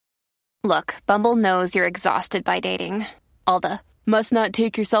Look, Bumble knows you're exhausted by dating. All the must not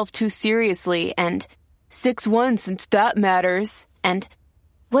take yourself too seriously and 6'1" since that matters. And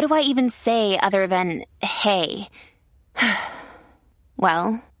what do I even say other than hey?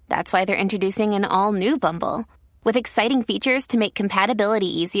 Well, that's why they're introducing an all-new Bumble with exciting features to make compatibility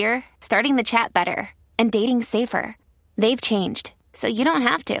easier, starting the chat better, and dating safer. They've changed, so you don't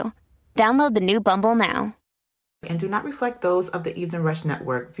have to. Download the new Bumble now. And do not reflect those of the Evening Rush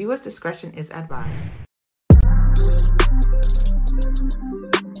Network. Viewers' discretion is advised.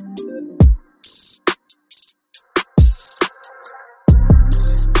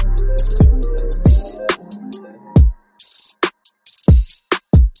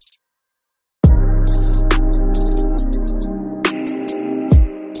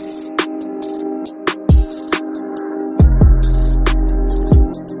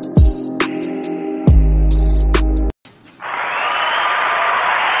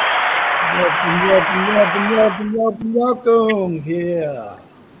 Welcome here.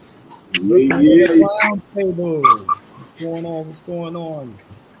 Yeah. Round table. What's going on?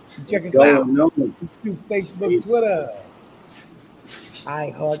 Check us out. YouTube, Facebook, Twitter,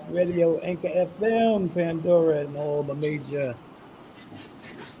 iHeartRadio, Anchor FM, Pandora, and all the major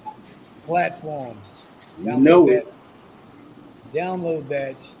platforms. Download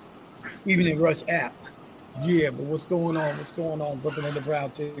that Evening Rush app. Yeah, but what's going on? Brooklyn and the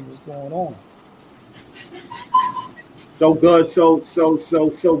Brown table, what's going on? So good, so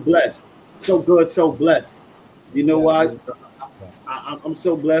blessed. So good, so blessed. You know what? I'm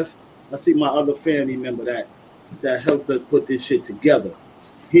so blessed. I see my other family member that helped us put this shit together.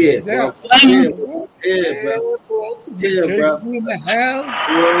 Here, bro. Yeah, bro. Yeah, bro. In the house.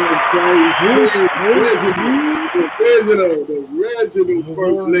 The original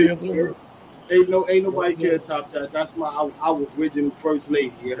first lady. Ain't nobody can top that. That's our original first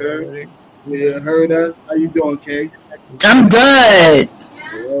lady. You heard? Yeah, heard us. How you doing, Kay? I'm good.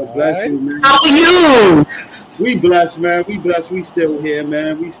 Lord bless you, man. How are you? We blessed, man. We blessed. We still here,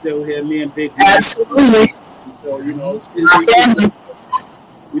 man. We still here. Me and Big. Absolutely. So it's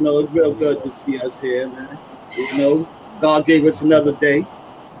real good to see us here, man. You know, God gave us another day,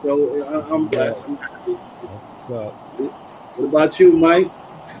 so I'm blessed. I'm happy. What about you, Mike?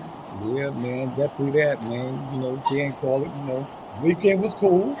 Yeah, man, definitely that, man. You know, can't call it. Weekend was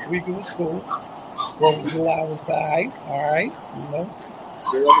cool. 4th of July was all right.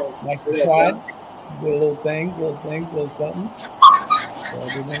 Nice to try. Do a little thing, something. So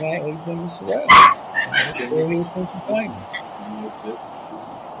other than that, everything was swell.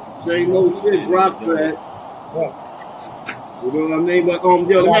 Say no shit, Brock said. What? You know what I mean? But let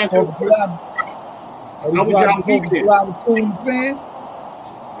me ask you a question. How was y'all weekend? July was cool, man.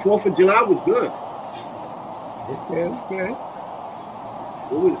 4th of July was good. Okay.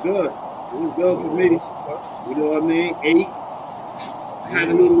 It was good. It was good for me. You know what I mean? 8. Had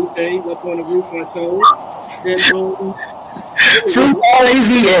a little thing up on the roof, I told. Then Fruit always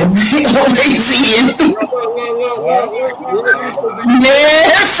in. Yeah, fruit,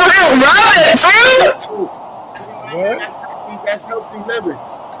 That's healthy living.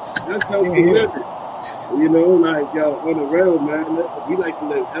 You know, like, on the real, man, we like to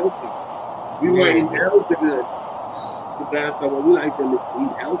live healthy. We might eat healthy the bad stuff, but we like to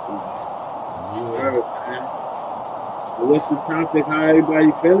eat healthy. Man. But what's the topic? How everybody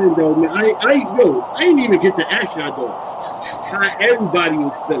feeling, though, man? I ain't even get to ask y'all, though, how everybody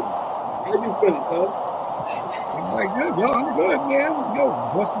was feeling. How you feeling, bro? I'm like, good, yo. I'm good, man. Yo,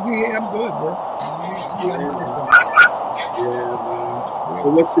 what's the day? I'm good, bro. Yeah, man.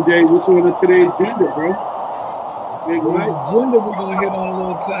 So what's on today's agenda, bro? Big Mike? Agenda, we're going to hit on a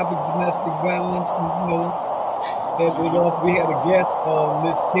little topic, domestic violence. And, we had a guest,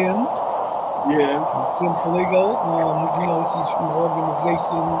 Miss Kim. Yeah. Kim Poligo. She's from the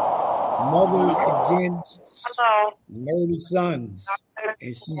organization Mothers Against Murdered Sons.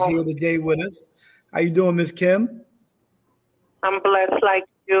 And she's here today with us. How you doing, Miss Kim? I'm blessed like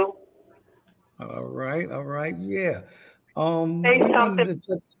you. All right, yeah. Say something.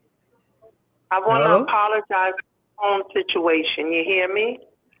 I want to apologize for the home situation. You hear me?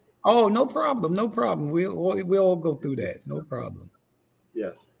 Oh, no problem. We'll all go through that. No problem.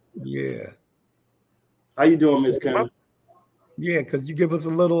 Yes. Yeah. How you doing, Miss Kim? Yeah, could you give us a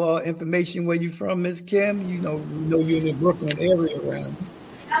little information where you from, Miss Kim? We know you're in the Brooklyn area around.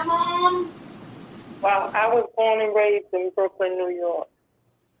 Well, I was born and raised in Brooklyn, New York.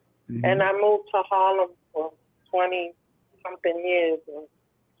 Mm-hmm. And I moved to Harlem for 20-something years. And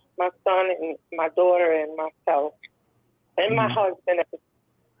my son and my daughter and myself and my husband,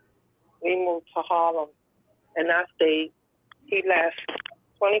 we moved to Harlem. And I stayed. He left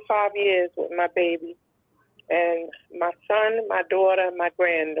 25 years with my baby, and my son, my daughter, my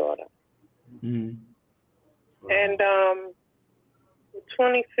granddaughter. Mm-hmm. And the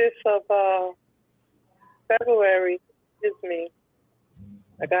 25th of February, excuse me,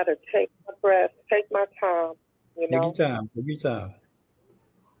 I got to take my breath, take my time, you know. Take your time.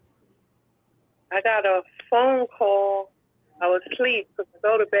 I got a phone call. I was asleep because I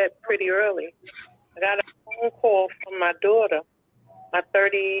go to bed pretty early. I got a phone call from my daughter.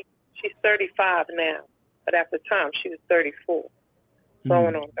 She's 35 now, but at the time she was 34,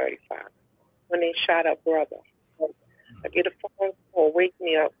 going on 35, when they shot her brother. I get a phone call, wake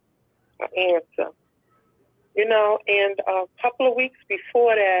me up, I answer. You know, and a couple of weeks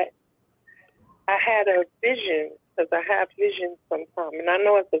before that, I had a vision, because I have visions sometimes, and I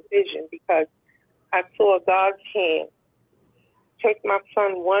know it's a vision because I saw God's hand take my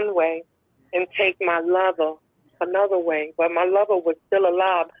son one way and take my lover another way. But my lover was still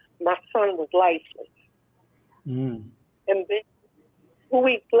alive. My son was lifeless. Mm. And then 2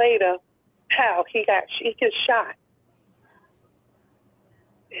 weeks later, he got shot.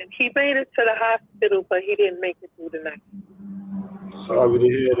 And he made it to the hospital, but he didn't make it through the night. Sorry to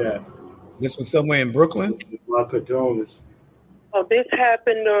hear that. This was somewhere in Brooklyn? My condolences. Oh, this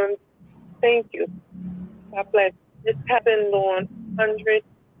happened on, thank you. God bless. This happened on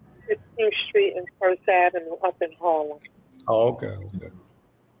 115th Street and First Avenue up in Harlem. Oh, okay.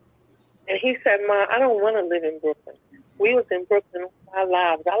 And he said, Ma, I don't want to live in Brooklyn. We was in Brooklyn all our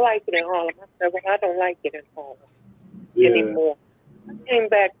lives. I like it in Harlem. I said, well, I don't like it in Harlem anymore. I came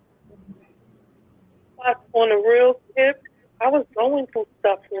back. But on a real tip, I was going through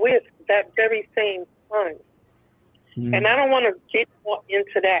stuff with that very same son. Mm-hmm. And I don't want to get more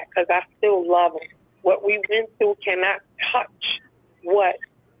into that because I still love him. What we went through cannot touch what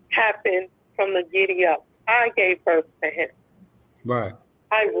happened from the giddy up. I gave birth to him. Right.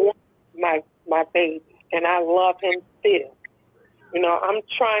 I want my baby, and I love him still. You know, I'm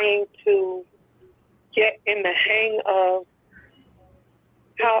trying to get in the hang of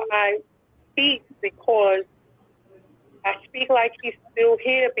how I speak, because I speak like he's still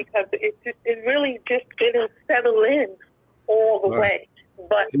here, because it really just didn't settle in all the way.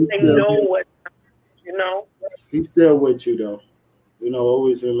 But they know what, you know. He's still with you, though. You know,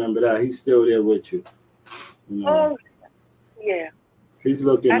 always remember that. He's still there with you. You know? Oh, yeah. He's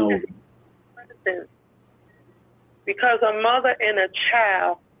looking over. Because a mother and a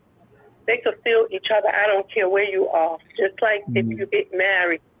child, they could feel each other. I don't care where you are. Just like if you get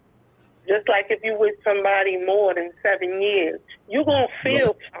married, just like if you with somebody more than 7 years, you're going to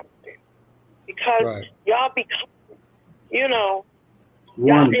feel something. Because y'all become, you know,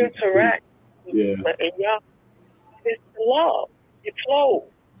 y'all interact. Yeah. And y'all, it's love. It flows.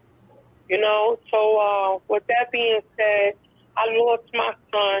 You know, so with that being said, I lost my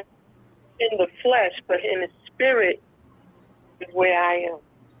son in the flesh, but in the spirit is where I am.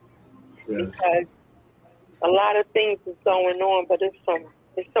 Yes. Because a lot of things is going on, but it's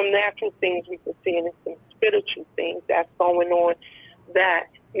some natural things we can see, and it's some spiritual things that's going on that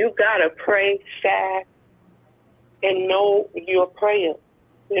you gotta pray, fast, and know your prayer.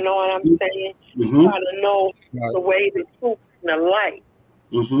 You know what I'm saying? Mm-hmm. You gotta know the way, the truth, and the light.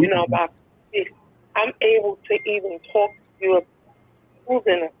 Mm-hmm. You know, about this. I'm able to even talk to you about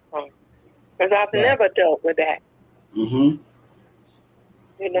losing a son, because I've never dealt with that. Mm-hmm.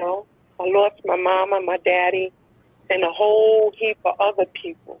 You know, I lost my mama, my daddy, and a whole heap of other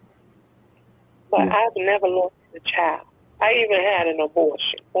people. But I've never lost a child. I even had an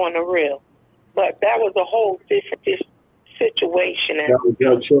abortion on the real. But that was a whole different situation. That was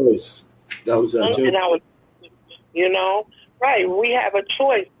your choice. That was your choice. And I was, you know, right, we have a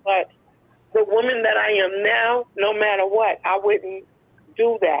choice. But the woman that I am now, no matter what, I wouldn't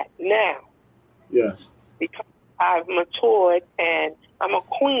do that now. Yes. Because I've matured and I'm a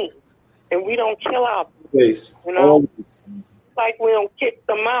queen. And we don't kill our face. You know, always. Like we don't kick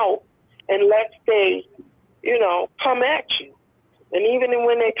them out unless they, you know, come at you. And even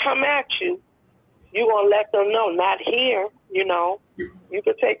when they come at you, you're going to let them know, not here, you know. You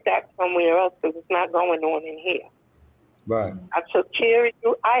could take that somewhere else because it's not going on in here. Right. I took care of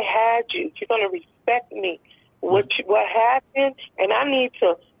you. I had you. You're going to respect me. What happened, and I need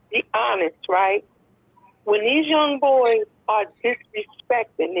to be honest, right? When these young boys are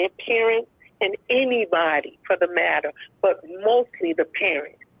disrespecting their parents and anybody for the matter, but mostly the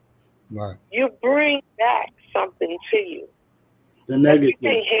parents, right? You bring back something to you. The negative. You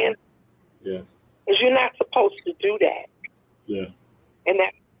can't handle. Yes. Because you're not supposed to do that. Yeah. And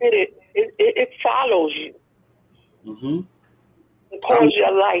that it follows you. Mm-hmm. It causes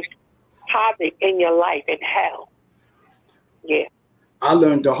your life havoc in your life in hell. Yeah. I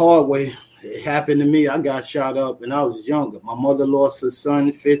learned the hard way. It happened to me. I got shot up and I was younger. My mother lost her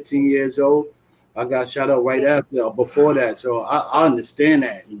son, 15 years old. I got shot up right after, before that. So I understand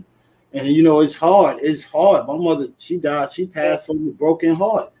that. And you know, it's hard. It's hard. My mother, she died. She passed from a broken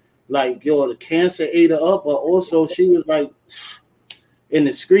heart. Like, yo, the cancer ate her up, but also she was like in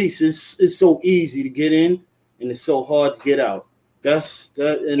the streets. It's so easy to get in and it's so hard to get out. That's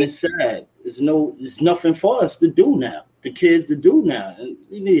that, and it's sad. It's nothing for us to do now. The kids to do now. And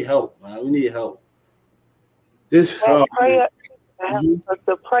we need help, man. We need help. This prayer,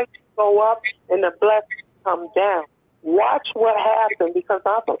 the praise go up and the blessings come down. Watch what happens, because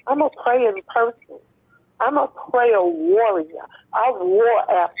I'm a praying person. I'm a prayer warrior. I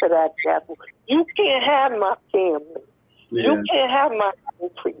war after that devil. You can't have my family. Yeah. You can't have my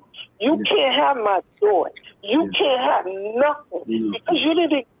country. You can't have my joy. You can't have nothing because you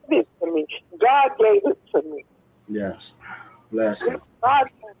didn't give it to me. God gave it to me. Yes. Bless him. God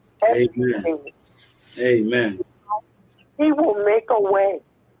gave everything. Amen. He will make a way.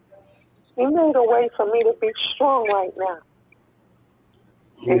 He made a way for me to be strong right now.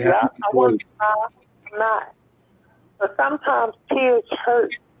 And I want to cry, I'm not. But sometimes tears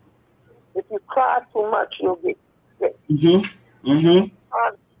hurt. If you cry too much, you'll get sick.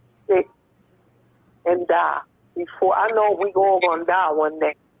 I'm sick and die before. I know we all gonna die one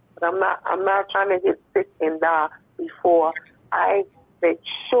day, but I'm not trying to get sick and die before I make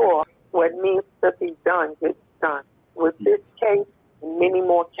sure what needs to be done gets done. With this case and many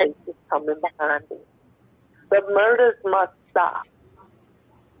more cases coming behind it, the murders must stop.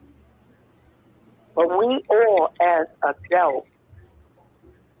 But we all, as adults,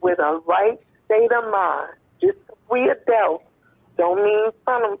 with a right state of mind, just we adults, don't mean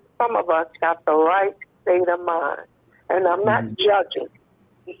some of us got the right state of mind. And I'm not judging,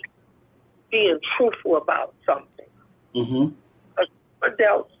 just being truthful about something.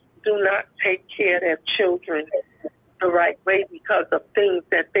 Adults do not take care of their children the right way because of things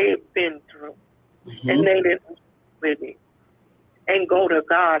that they've been through. And they didn't with it. And go to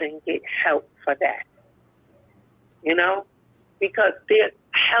God and get help for that. You know? Because there's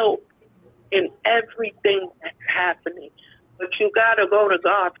help in everything that's happening. But you got to go to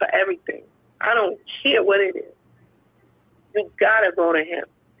God for everything. I don't care what it is. You got to go to him.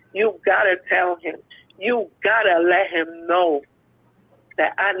 You got to tell him. You got to let him know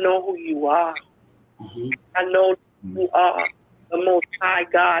that I know who you are. I know you are the Most High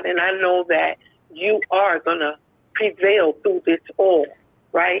God, and I know that you are going to prevail through this all,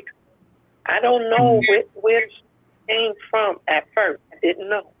 right? I don't know where it came from at first. I didn't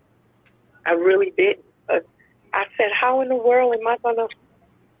know. I really didn't. But I said, how in the world am I going to,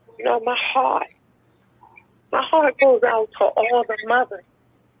 my heart goes out to all the mothers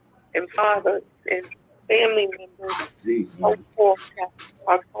and fathers and family members so forth that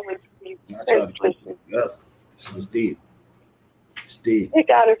are going to be senseless. It's deep. It's deep. They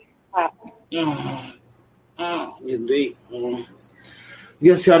got to stop. It's deep.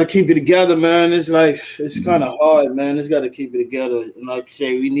 You just got to keep it together, man. It's like, it's kind of hard, man. It's got to keep it together. And like I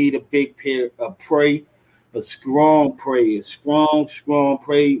say, we need a big pray, a strong pray, a strong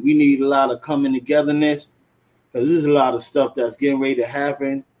pray. We need a lot of coming togetherness because there's a lot of stuff that's getting ready to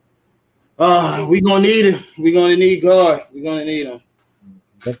happen. We're going to need it. We're going to need God. We're going to need him.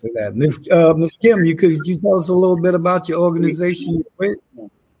 Definitely that. Miss Kim, could you tell us a little bit about your organization?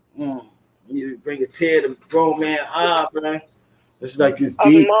 You bring a tear to grown man eye, man. It's like it's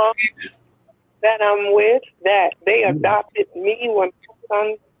deep. Mom that I'm with, that they adopted me when my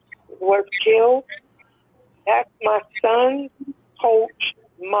son was killed. That's my son's coach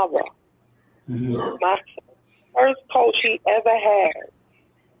mother. My first coach he ever had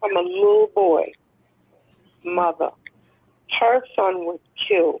from a little boy mother. Her son was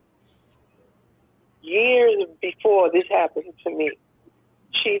killed years before this happened to me.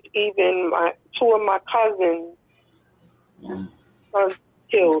 She's even two of my cousins' sons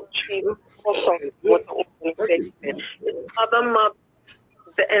killed. She also was the organization. Other mothers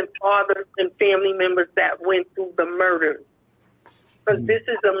and fathers and family members that went through the murders. Because this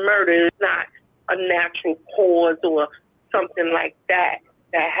is a murder. It's not a natural cause or something like that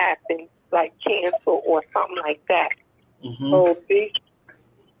happened, like cancer or something like that. So this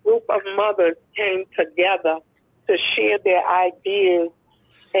group of mothers came together to share their ideas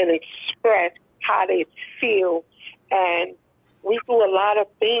and express how they feel. And we do a lot of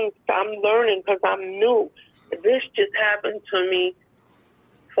things. I'm learning because I'm new. This just happened to me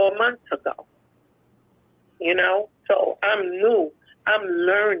 4 months ago. So I'm new. I'm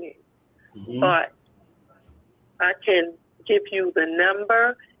learning. But I can give you the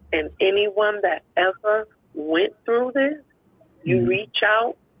number, and anyone that ever went through this, You reach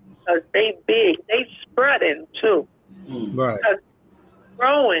out because they big. They spreading too. Right. Because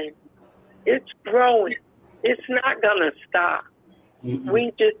it's growing. It's not going to stop.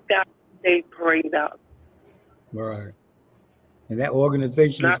 We just got to stay prayed up. Right. And that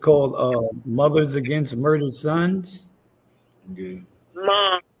organization is called Mothers Against Murdered Sons? Yeah.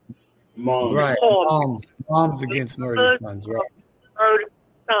 Mom. Right. Moms Against Murdered Sons, right. Murdered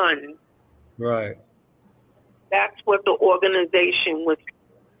Sons. Right. That's what the organization was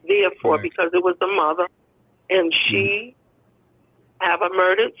there for, Right. because it was a mother, and she have a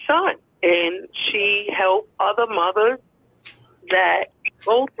murdered son, and she helped other mothers that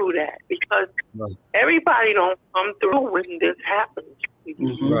go through that, because Right. everybody don't come through when this happens. You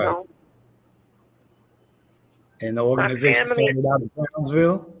Right. know? And the organization started out of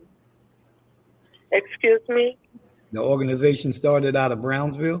Brownsville? Excuse me? The organization started out of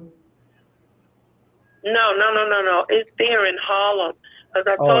Brownsville? No. It's there in Harlem, because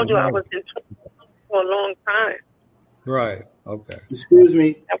I told you I was in for a long time. Right. Okay. Excuse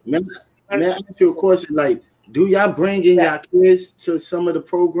me. May I ask you a question? Like, do y'all bring in your kids to some of the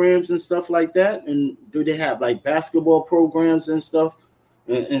programs and stuff like that? And do they have like basketball programs and stuff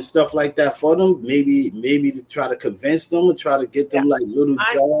like that for them? Maybe to try to convince them or try to get them like little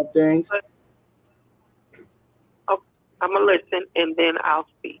job things. I'm gonna listen and then I'll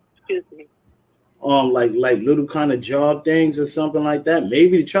speak. Excuse me. Like little kind of job things or something like that.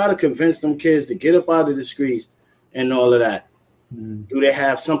 Maybe to try to convince them kids to get up out of the streets and all of that. Do they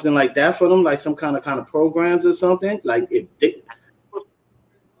have something like that for them, like some kind of programs or something? Like if they...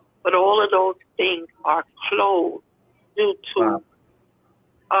 But all of those things are closed due to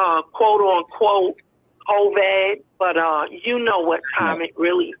quote unquote COVID. But you know what time it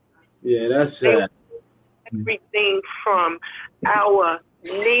really. Yeah, that's sad. Everything from our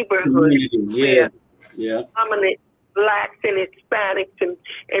neighborhood, yeah, prominent blacks and Hispanics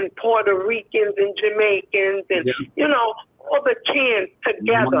and Puerto Ricans and Jamaicans and you know, all the kids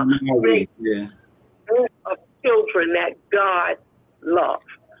together make a group of children that God loves.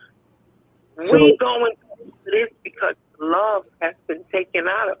 So, we going through this because love has been taken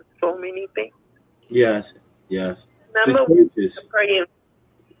out of so many things. Yes. Remember when we praying,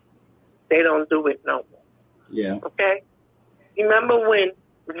 they don't do it no more. Yeah. Okay? Remember when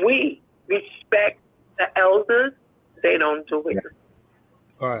we respect the elders, they don't do it.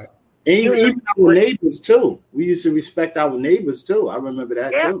 All right. And even our neighbors too. We used to respect our neighbors too. I remember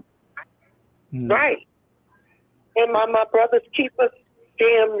that too. Right. And my brothers keep us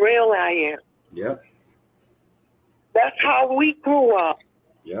damn real I am. Yeah. That's how we grew up.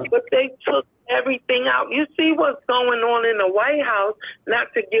 Yeah. But they took everything out. You see what's going on in the White House, not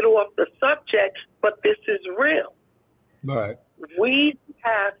to get off the subject, but this is real. Right. We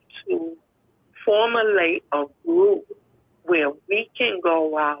have to formulate a group where we can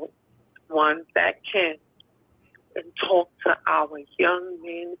go out, ones that can, and talk to our young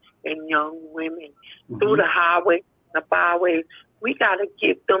men and young women through the highways, the byways. We got to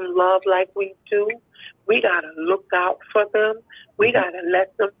give them love like we do. We got to look out for them. We got to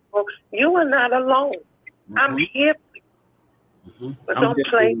let them know you are not alone. I'm here for you. But don't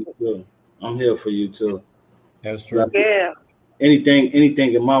play with me. I'm here for you too. That's right. Yeah.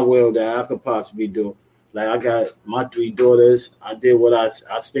 Anything in my world that I could possibly do. Like I got my 3 daughters. I did what I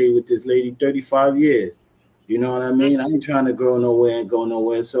stayed with this lady 35 years. You know what I mean? I ain't trying to grow nowhere and go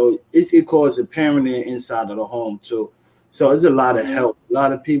nowhere. So it causes parenting inside of the home too. So it's a lot of help. A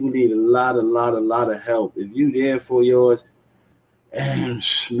lot of people need a lot of help. If you there for yours, and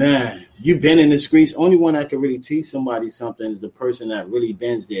man, you've been in the streets. Only one that can really teach somebody something is the person that really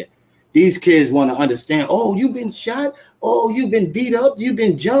been there. These kids want to understand, oh, you've been shot. Oh, you've been beat up. You've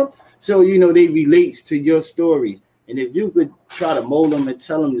been jumped. So, you know, they relate to your stories. And if you could try to mold them and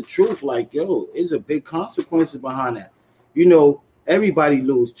tell them the truth, like, yo, there's a big consequences behind that. You know, everybody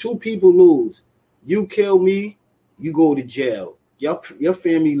lose. 2 people lose. You kill me, you go to jail. Your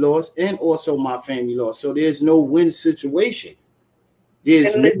family lost, and also my family lost. So there's no win situation.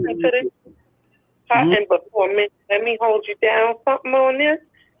 There's and listen to this. And before me, let me hold you down something on this.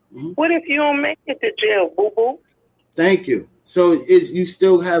 What if you don't make it to jail, boo-boo? Thank you. So you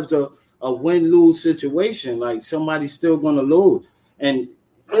still have a win-lose situation. Like somebody's still going to lose. And,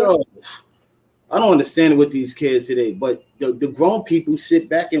 yo, I don't understand it with these kids today, but the grown people sit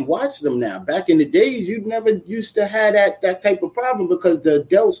back and watch them now. Back in the days, you never used to have that type of problem because the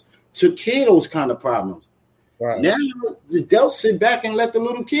adults took care of those kind of problems. Right. Now the adults sit back and let the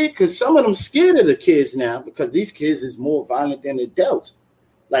little kid, because some of them scared of the kids now because these kids is more violent than adults.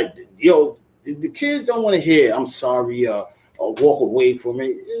 Like, yo, the kids don't want to hear, I'm sorry, or walk away from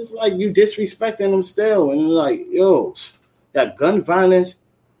it. It's like you disrespecting them still. And like, yo, that gun violence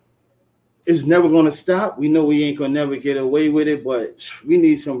is never going to stop. We know we ain't going to never get away with it, but we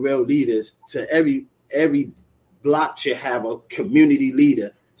need some real leaders. To every block should have a community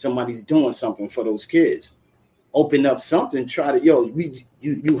leader. Somebody's doing something for those kids. Open up something. Try to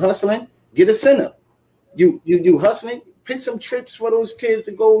you hustling. Get a center. You hustling. Pick some trips for those kids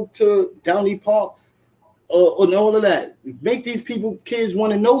to go to Downey Park and all of that. Make these kids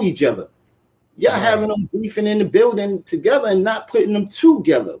want to know each other. Y'all having them beefing in the building together and not putting them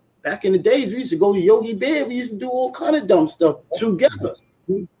together. Back in the days, we used to go to Yogi Bear. We used to do all kind of dumb stuff together.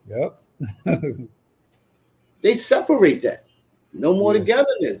 Yep. They separate that. No more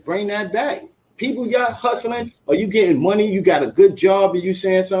togetherness. Bring that back. People, y'all hustling, or you getting money, you got a good job, and you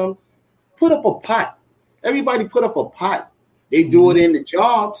saying something, put up a pot. Everybody put up a pot. They do it in the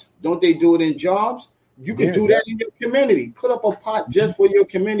jobs. Don't they do it in jobs? You can do that in your community. Put up a pot just for your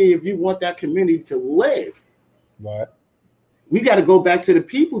community if you want that community to live. Right. We got to go back to the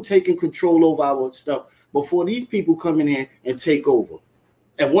people taking control over our stuff before these people come in here and take over.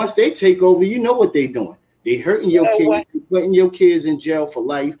 And once they take over, you know what they're doing. They hurting your kids, putting your kids in jail for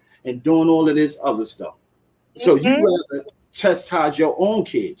life, and doing all of this other stuff. So you rather chastise your own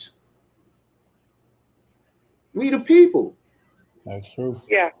kids. We the people. That's true.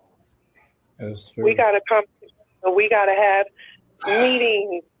 Yeah. That's true. We got to come. We got to have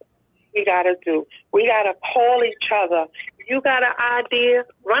meetings. We got to do. We got to call each other. You got an idea?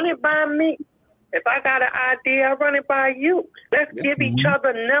 Run it by me. If I got an idea, I run it by you. Let's give each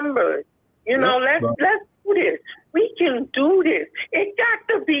other numbers. You know, let's do this. We can do this. It got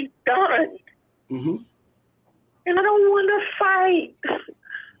to be done. And I don't want to fight.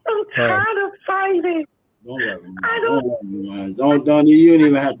 I'm tired of fighting. Don't worry, man. Don't you don't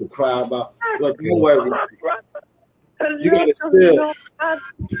even have to cry about. But don't worry. You gotta chill.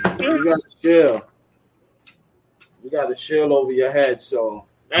 You gotta chill. You gotta chill over your head. So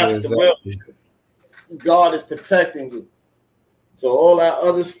that's the real. God is protecting you. So all that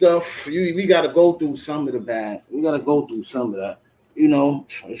other stuff, we got to go through some of the bad. We got to go through some of that. You know,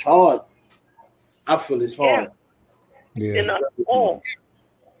 it's hard. I feel it's hard. Yeah. In all,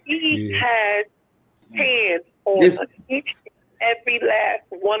 he has hands on each and every last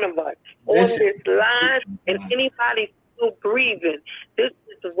one of us on this line, and anybody still breathing. This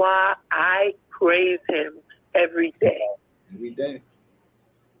is why I praise him every day. Every day.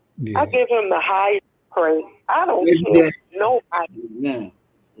 I give him the highest praise. I don't care nobody. Yeah,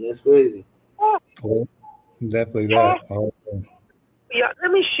 that's crazy. Definitely that. Yeah,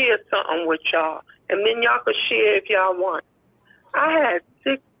 let me share something with y'all, and then y'all can share if y'all want. I had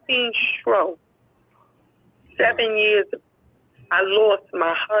 16 strokes 7 years ago. I lost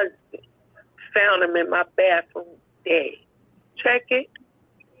my husband. Found him in my bathroom dead. Check it.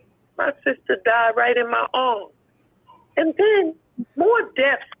 My sister died right in my arms. And then more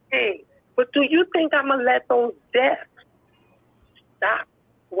deaths came. But do you think I'm going to let those deaths stop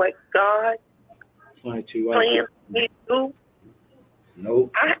what God plans me to do?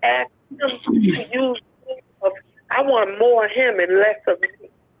 Nope. I asked him to use I want more of him and less of me.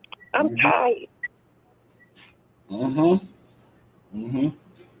 I'm tired.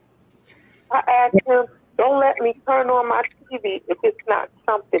 I asked him, don't let me turn on my TV if it's not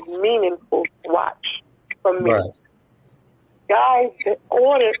something meaningful to watch for me. Right. Guys,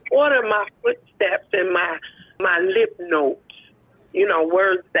 order my footsteps and my lip notes, you know,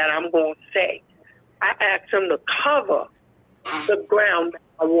 words that I'm going to say. I asked him to cover the ground that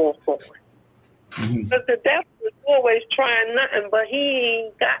I walk on. Because the devil is always trying nothing, but he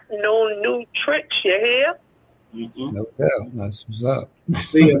ain't got no new tricks, you hear? No doubt. That's what's up. You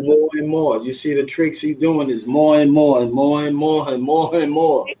see it more and more. You see the tricks he's doing is more and more and more and more and more and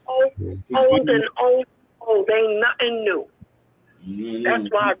more. Old and old. Ain't nothing new. That's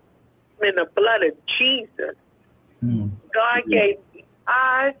why I'm in the blood of Jesus. God gave me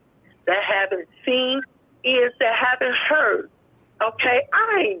eyes that haven't seen, ears that haven't heard. Okay?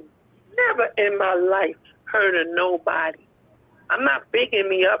 I ain't never in my life heard of nobody. I'm not bigging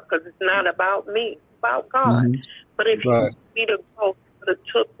me up because it's not about me. It's about God. But if you want me to go, it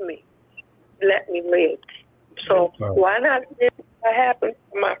took me. Let me live. So why not live what happened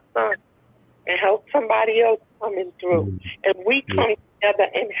to my son and help somebody else coming through? And we come together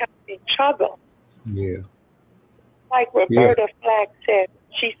and help each other. Yeah. Like Roberta Flack said,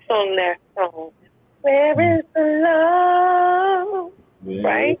 she sung that song. Where is the love?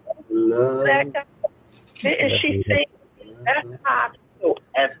 Right? Love. And she sings. That's how I feel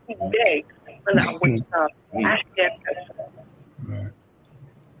every day when I wake up. I hear that song. Right.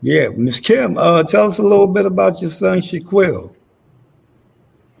 Yeah, Ms. Kim, tell us a little bit about your son, Shaquille.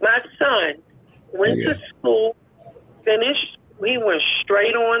 My son went to school finished. He went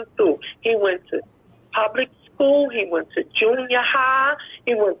straight on through. He went to public school. He went to junior high.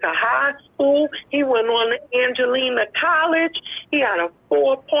 He went to high school. He went on to Angelina College. He had a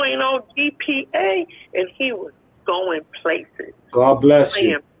 4.0 GPA, and he was going places. God bless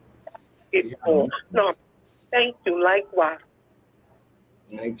you. No, thank you. Likewise.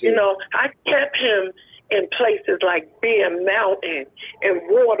 Thank you. You know, I kept him in places like Bear Mountain and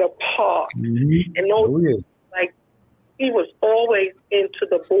Water Park, and those like he was always into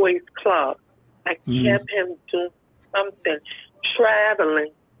the boys' club. I kept him doing something,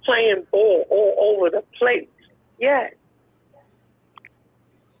 traveling, playing ball all over the place. Yes.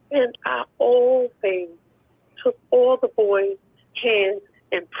 And I always took all the boys' hands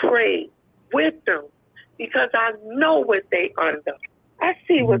and prayed with them because I know what they under. I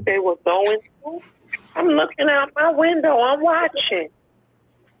see what they were going through. I'm looking out my window. I'm watching.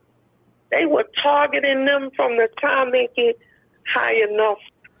 They were targeting them from the time they get high enough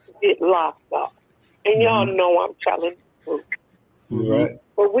to get locked up. And y'all know I'm telling the truth. Right.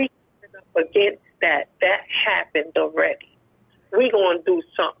 But we ended up against that. That happened already. We're going to do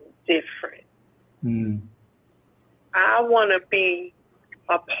something different. I want to be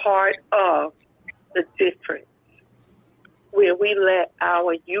a part of the difference where we let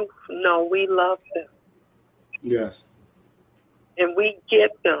our youth know we love them. Yes. And we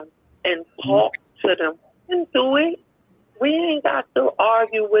get them and talk to them and do it. We ain't got to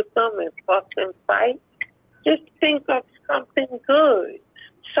argue with them and fuss and fight. Just think of something good,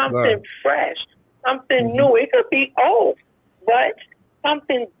 something fresh, something new. It could be old, but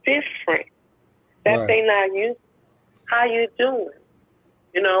something different that they not used. How you doing?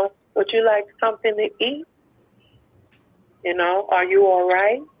 You know, would you like something to eat? You know, are you all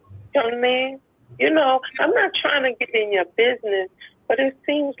right, young man? You know, I'm not trying to get in your business, but it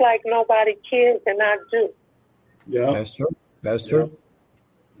seems like nobody cares, and I do. Yeah. That's true. That's true.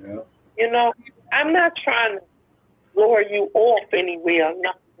 Yeah. You know, I'm not trying to lure you off anywhere or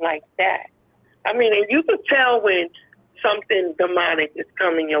nothing like that. I mean, and you could tell when something demonic is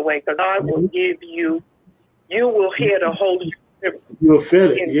coming your way, because God will give you, you will hear the Holy Spirit. You'll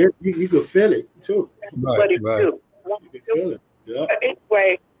feel it. Yeah, you can feel it too. What it do. You can feel it. Yeah. But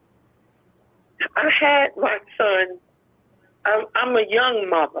anyway, I had my son. I'm a young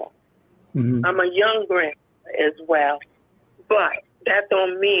mother. I'm a young grandmother as well. But that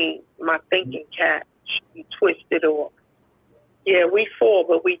don't mean my thinking cap should be twisted off. Yeah, we fall,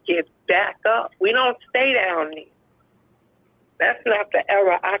 but we get back up. We don't stay down there. That's not the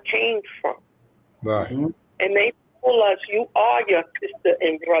era I came from. Right. And they told us, you are your sister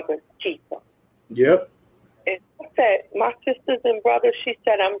and brother's keeper. Yep. And I said, my sisters and brothers, she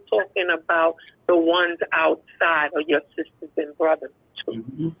said, I'm talking about the ones outside of your sisters and brothers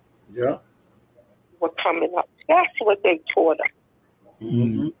too. Yeah. Were coming up. That's what they taught us.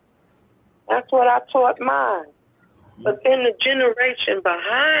 That's what I taught mine. But then the generation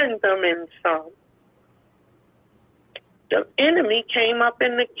behind them and some, the enemy came up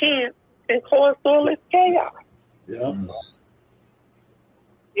in the camp and caused all this chaos. Yeah.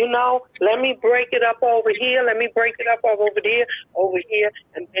 You know, let me break it up over here, let me break it up over there, over here,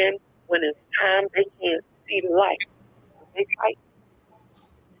 and then when it's time, they can't see the light. They fight.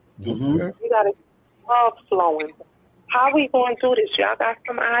 We got to keep love flowing. How are we going to do this? Y'all got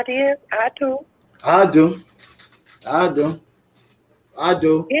some ideas? I do. Yeah,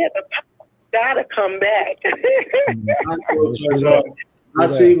 the power got to come back. I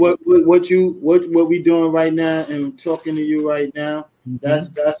see what we doing right now and talking to you right now.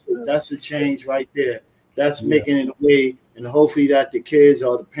 That's a change right there. That's making it a way, and hopefully that the kids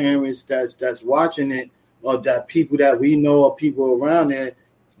or the parents that's watching it, or that people that we know or people around there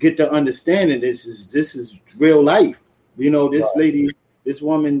get to understanding this is real life. You know, this lady, this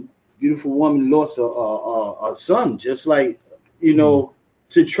woman, beautiful woman, lost a son, just like, you know,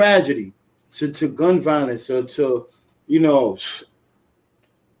 to tragedy, to gun violence, or to, you know.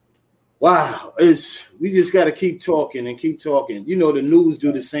 Wow, we just got to keep talking and keep talking. You know, the news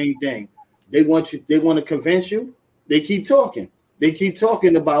do the same thing. They want to convince you. They keep talking. They keep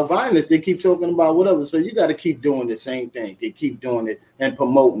talking about violence. They keep talking about whatever. So you got to keep doing the same thing. They keep doing it and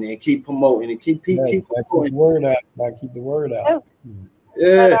promoting it, and keep promoting it, keep promoting. Keep the word out. Keep the word out.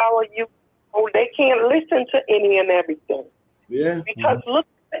 Yeah. But our youth, they can't listen to any and everything. Yeah. Because look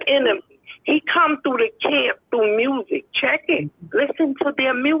at the enemy. He come through the camp through music. Check it. Listen to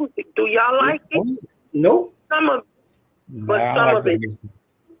their music. Do y'all like it? Nope. Some of it. Nope.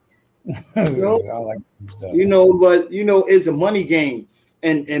 I like that. You know, but you know, it's a money game,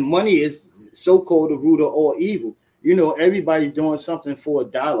 and money is so-called the root of all evil. You know, everybody's doing something for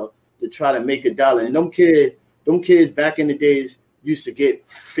 $1 to try to make $1, and them kids, Them kids back in the days used to get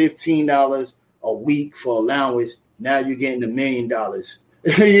 $15 a week for allowance. Now you're getting $1 million.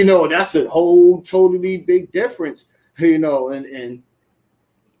 You know, that's a whole totally big difference. You know, and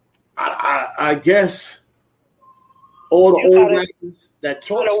I guess all the old ladies that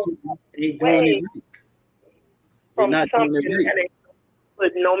talk to you ain't doing it right. They're not doing it right.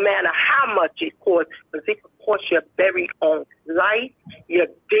 But no matter how much it costs, because it could cost your very own life, your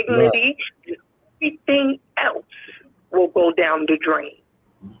dignity, everything else will go down the drain.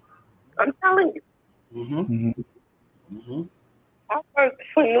 I'm telling you. Mm-hmm. Mm-hmm. I worked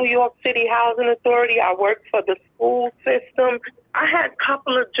for New York City Housing Authority. I worked for the school system. I had a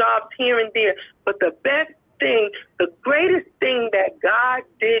couple of jobs here and there, but the best thing, the greatest thing that God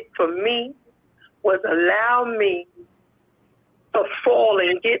did for me was allow me to fall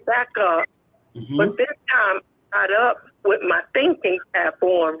and get back up. Mm-hmm. But this time I got up with my thinking cap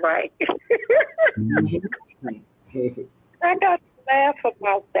on, right? I got to laugh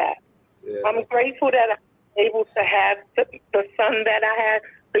about that. Yeah. I'm grateful that I'm able to have the son that I had,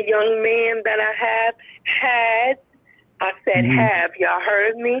 the young man that I have had. I said have. Y'all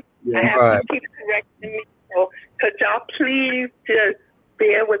heard me? Yeah. I have to keep correcting me. So could y'all please just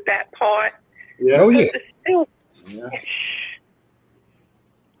bear with that part? Yeah. Oh, yeah. It's still, Yes.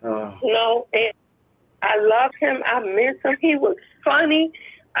 you know, and I love him. I miss him. He was funny.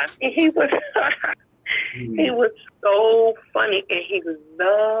 I mean, he was he was so funny, and he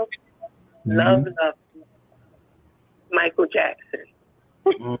loved Michael Jackson.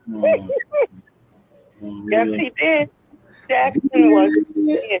 Yes, he did. Jackson was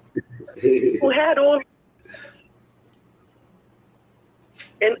who had all,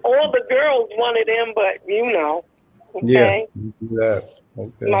 and all the girls wanted him, but you know, okay. Yeah.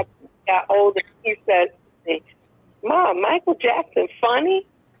 Okay. My got older. He said to me, "Mom, Michael Jackson funny."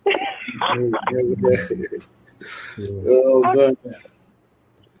 Oh, God.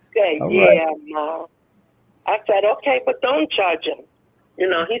 Okay, All yeah, right. Mom. I said, okay, but don't judge him. You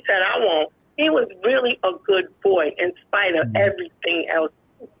know, he said, I won't. He was really a good boy in spite of everything else.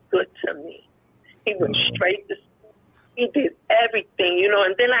 He was good to me. He was straight to school. He did everything, you know,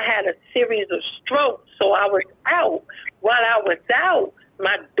 and then I had a series of strokes, so I was out. While I was out,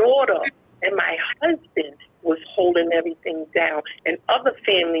 my daughter and my husband was holding everything down, and other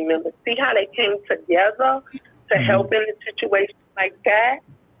family members. See how they came together to help in a situation like that?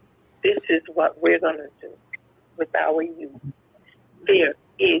 This is what we're going to do with our youth. There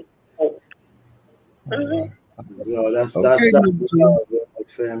is hope. Yo, that's Okay, love, Miss Kim.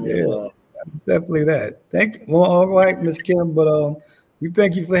 family Yeah. love. Definitely that. Thank you. Well, all right, Miss Kim, but we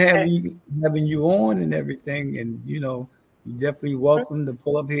thank you for having you on and everything, and you know, you're definitely welcome to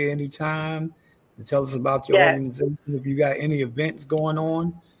pull up here anytime and tell us about your organization. If you got any events going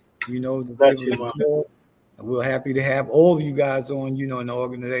on, you know, to Thank give you, us a man. call. And we're happy to have all of you guys on, you know, an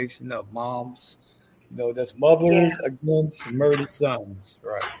organization of moms, you know, that's Mothers Against Murdered Sons,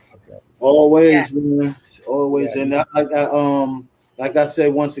 right? Okay. Always, man. Always. Yeah. And I like I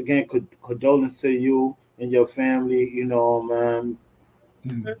said, once again, condolence to you and your family. You know, man,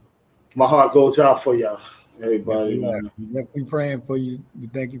 my heart goes out for y'all, everybody. We're definitely praying for you. We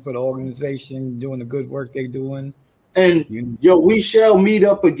thank you for the organization doing the good work they're doing. And yo, we shall meet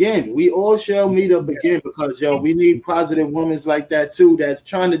up again. We all shall meet up again because yo, we need positive women like that too. That's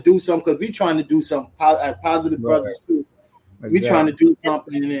trying to do something because we trying to do something as positive brothers too. Exactly. We trying to do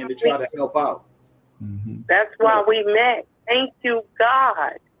something and to try to help out. That's why we met. Thank you,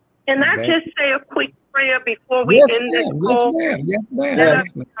 God. Can I just say a quick prayer before we end this call? Yes, ma'am. Let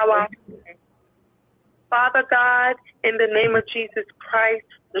us bow our heads. Father God, in the name of Jesus Christ,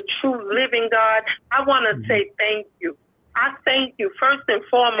 the true living God, I want to say thank you. I thank you first and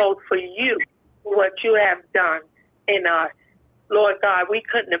foremost for you, for what you have done in us. Lord God, we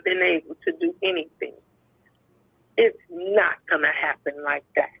couldn't have been able to do anything. It's not going to happen like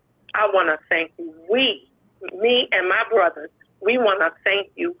that. I want to thank you. Me and my brothers, we want to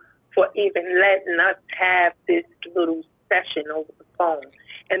thank you for even letting us have this little session over the phone.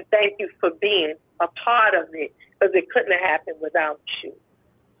 And thank you for being a part of it, because it couldn't have happened without you.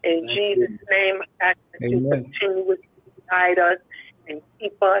 In Jesus' name, I ask that you continuously guide us and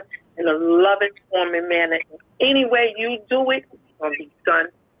keep us in a loving, forming manner. Any way you do it, it's going to be done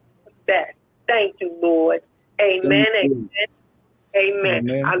best. Thank you, Lord. Amen. Amen.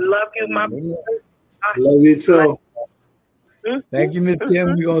 Amen. I love you, my brother. Love you too. Thank you, Miss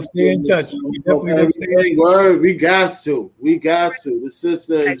Kim. We're gonna stay in touch. We definitely gonna stay in touch. Word, we got to. The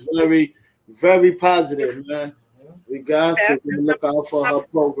sister is very, very positive, man. We got to look out for her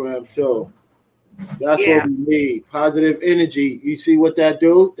program too. That's what we need. Positive energy. You see what that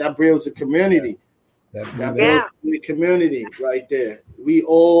do? That builds a community. That the community right there. We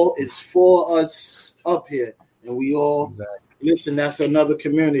all is for us up here, and we all listen. That's another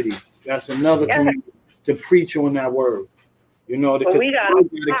community. That's another community to preach on that word. You know, they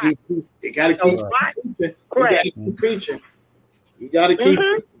gotta keep preaching. You gotta keep.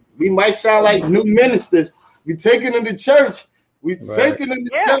 We might sound like new ministers. We taking them to church. We taking them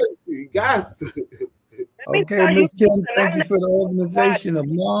to church. You guys. Okay, Ms. Kim, thank you for the organization of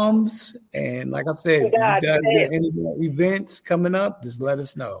moms. And like I said, if you guys got any more events coming up, just let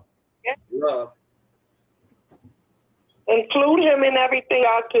us know. Love. Include him in everything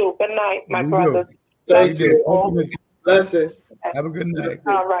I do. Good night, my brother. Thank you. Blessing. Have a good night.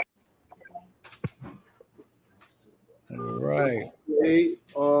 All right. All right. Okay,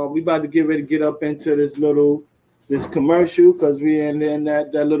 we about to get ready to get up into this commercial because we in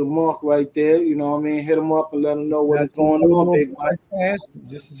that little mark right there. You know what I mean? Hit them up and let them know what's going on, big man.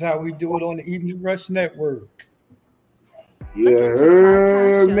 This is how we do it on the Evening Rush Network.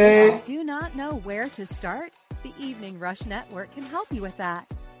 Yeah, man. Do not know where to start? The Evening Rush Network can help you with that.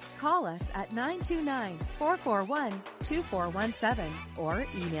 Call us at 929-441-2417 or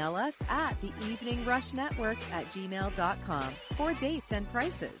email us at theeveningrushnetwork@gmail.com for dates and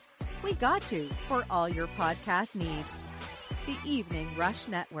prices. We got you for all your podcast needs. The Evening Rush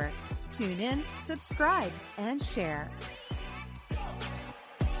Network. Tune in, subscribe, and share.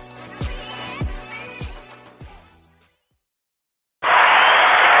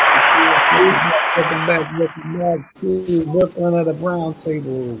 Welcome back to Brooklyn at the Brown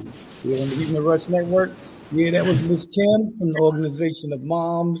Table here on the Evening Rush Network. Yeah, that was Miss Kim from the Organization of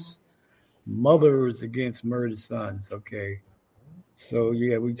Mothers Against Murdered Sons. Okay. So,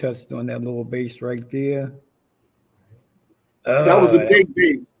 yeah, we touched on that little bass right there. That was a big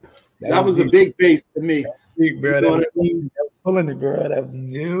bass. That was a big bass to me. Big, bro. That was pulling it, bro. That was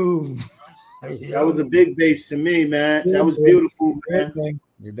new. That was a big bass to me, man. That was beautiful, man.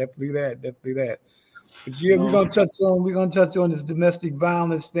 Yeah, definitely that. But yeah, we're gonna touch on this domestic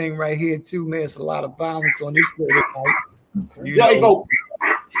violence thing right here too, man. It's a lot of violence on this show tonight. There you go.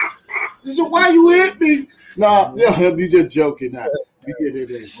 Why you hit me? Nah, you just joking now. We're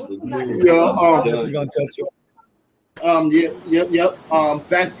gonna touch on. Yep.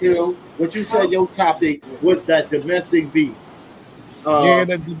 Back to what you said. Your topic was that domestic V. Yeah,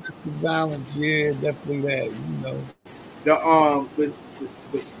 that domestic violence. Yeah, definitely that. You know, the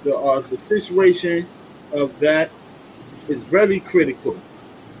situation of that is very critical.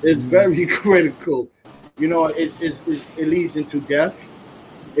 It's very critical. You know, it leads into death.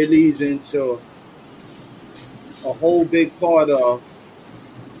 It leads into a whole big part of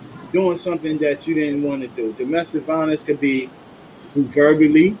doing something that you didn't want to do. Domestic violence could be through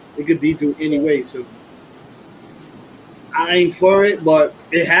verbally. It could be through any way. So I ain't for it, but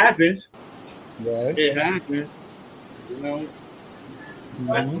it happens. Right. It happens. You know.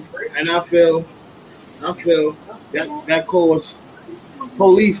 And I feel that causes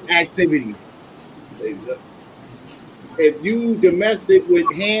police activities. If you domestic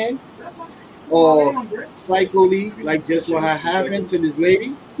with hand or psychically, like just what happened to this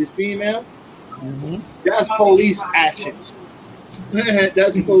lady, this female, that's police actions.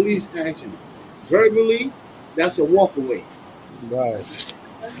 That's police action. Verbally, that's a walk away. Right.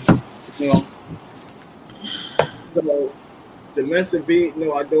 You know. So domestic violence,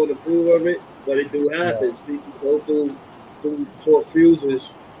 no, I don't approve of it, but it do happen. Yeah. People go through short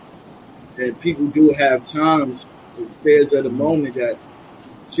fuses, and people do have times, the spares of the moment that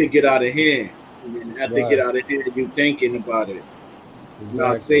shit get out of hand. And then after they get out of hand, you thinking about it. Exactly.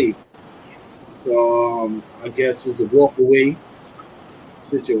 Not safe. So I guess it's a walk away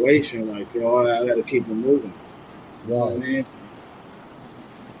situation. Like, you know, I got to keep it moving. You know what I mean?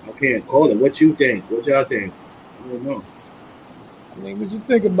 I can't call it. What you think? What y'all think? I don't know. I mean, what you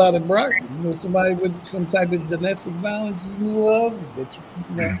think about it, Brock? You know, somebody with some type of domestic violence you love? That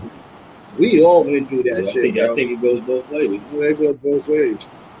you know. We all went through that shit. I think it goes both ways. It goes both ways.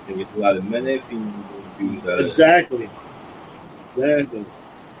 I think it's a lot of men and females. Exactly. I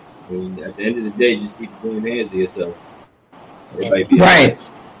mean, at the end of the day, just keep putting your hands to yourself. Right.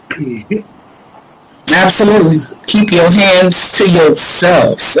 Absolutely. Keep your hands to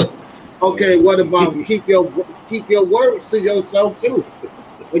yourself. Okay, what about keep your words to yourself too?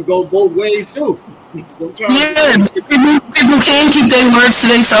 It go both ways too. Yeah, people can keep their words to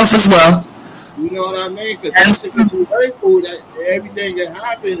themselves as well. You know what I mean? Because it's hurtful that everything that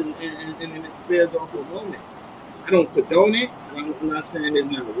happened and it spares off a moment. I don't condone it. I'm not saying it's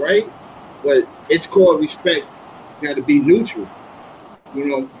not right, but it's called respect. Got to be neutral. You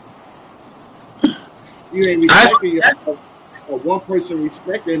know, you ain't respecting yourself, or one person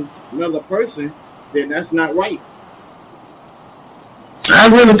respecting another person. then that's not right. I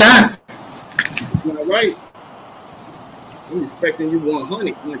agree with that. It's not right. I'm expecting you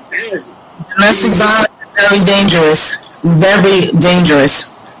 100, 1,000. Domestic violence is very dangerous. Very dangerous.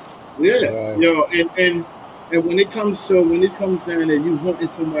 Yeah, and when it comes down to you hunting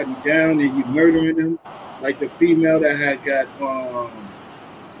somebody down and you murdering them, like the female that had got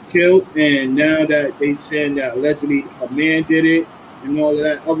killed, and now that they saying that allegedly her man did it and all of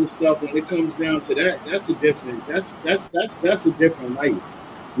that other stuff, when it comes down to that, that's a different life.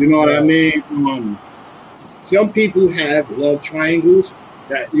 You know what I mean? Some people have love triangles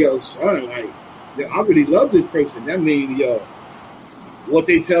that son, like, I really love this person. That means what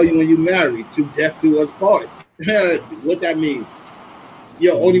they tell you when you marry, to death do us part. What that means?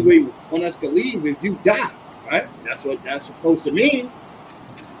 Only way one us to leave is you die, right? That's what that's supposed to mean.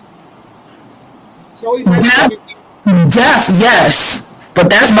 So death, yes, but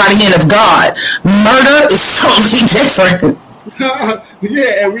that's by the hand of God. Murder is totally different.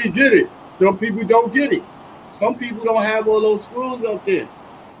 Yeah, and we get it. Some people don't get it. Some people don't have all those screws up there.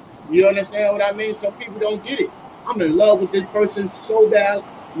 You understand what I mean? Some people don't get it. I'm in love with this person so bad,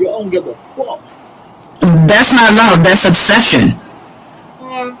 you don't give a fuck. That's not love. That's obsession.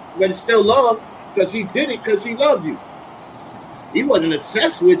 But it's still love, because he did it because he loved you. He wasn't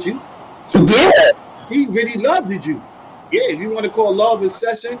obsessed with you. So yeah. He really loved you. Yeah, if you want to call love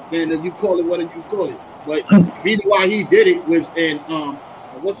obsession, then you call it what you call it. But the reason why he did it was in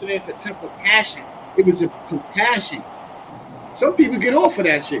what's the name? Contempt of passion. It was a compassion. Some people get off of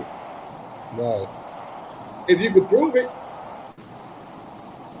that shit. Right. If you could prove it.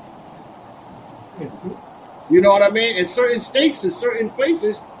 You know what I mean? In certain states, in certain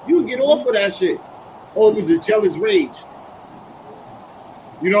places, you can get off of that shit. Or it was a jealous rage.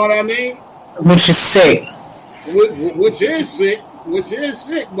 You know what I mean? Which is sick. Which is sick.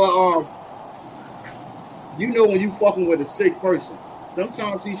 But when you fucking with a sick person,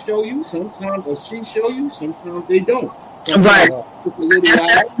 sometimes he show you, sometimes or she show you, sometimes they don't. Sometimes right. That's when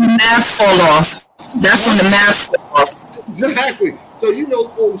the mask fall off. That's when the mask fall off. Exactly. So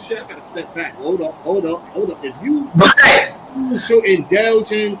oh shit, I gotta step back. Hold up. If you so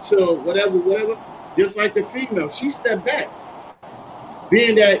indulge into whatever, just like the female, she stepped back.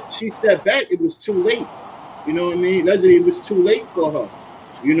 Being that she stepped back, it was too late. You know what I mean? Allegedly, it was too late for her.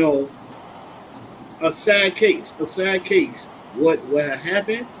 A sad case. What had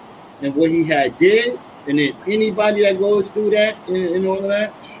happened and what he had did, and then anybody that goes through that and all of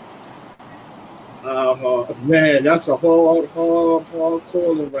that, man, that's a hard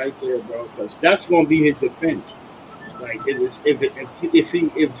calling right there, bro. Because that's gonna be his defense. Like if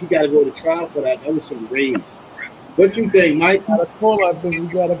he got to go to trial for that, that was some rage. What you think, Mike? I think we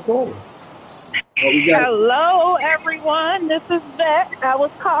got a caller. Hello, everyone. This is Vet. I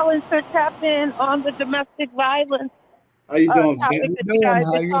was calling to tap in on the domestic violence. How you doing? Topic that you guys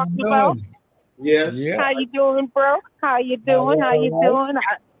are talking about. Yes. Yeah. How you doing, bro? How you doing?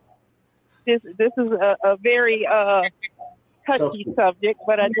 This is a very touchy subject,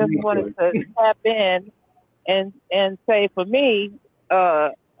 but I just wanted to tap in and say, for me,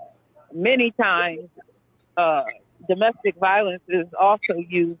 many times domestic violence is also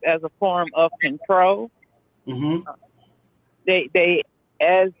used as a form of control. Mm-hmm. They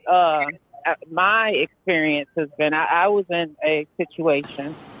as my experience has been, I was in a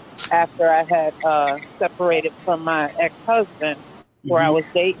situation after I had separated from my ex-husband, where I was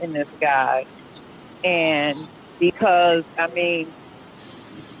dating this guy, and because I'm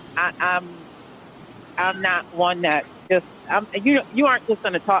not one that just you aren't just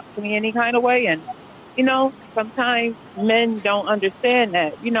going to talk to me any kind of way, and sometimes men don't understand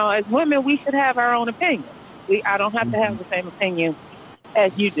that. As women, we should have our own opinion. I don't have to have the same opinion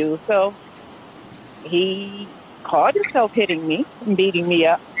as you do. So he called himself hitting me and beating me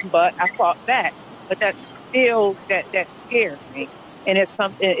up, but I fought back. But that still that scares me, and it's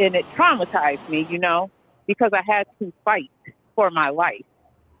something, and it traumatized me, because I had to fight for my life,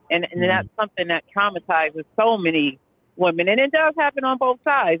 and that's something that traumatizes so many women, and it does happen on both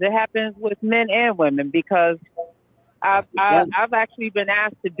sides. It happens with men and women, because I've actually been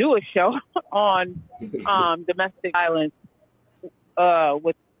asked to do a show on domestic violence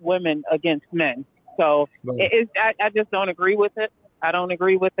with women against men. So I just don't agree with it. I don't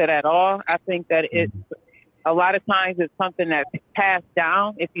agree with it at all. I think that it's a lot of times it's something that's passed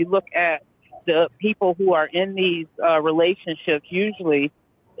down. If you look at the people who are in these relationships, usually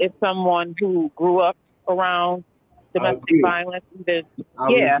it's someone who grew up around domestic violence. Either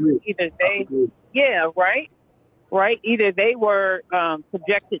they were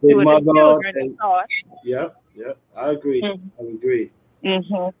subjected to it as children and saw it. Yeah, I agree. I agree.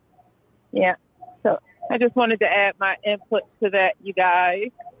 Mm-hmm. Yeah. So I just wanted to add my input to that, you guys.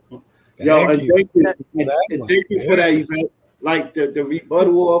 Yo, and thank you for that, Yvette. Like the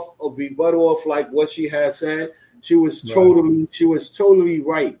rebuttal off like what she had said. She was totally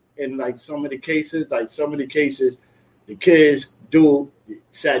right. And like some of the cases, the kids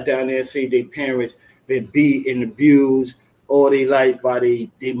sat down there and say their parents been beat and abused all their life by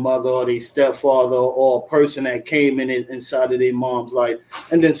their mother or their stepfather or a person that came inside of their mom's life.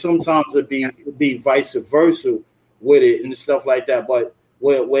 And then sometimes it'd be vice versa with it and stuff like that. But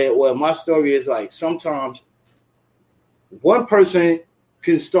where my story is like sometimes one person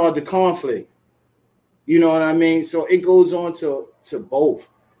can start the conflict. You know what I mean? So it goes on to both.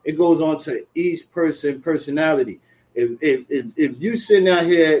 It goes on to each personality. If you sitting out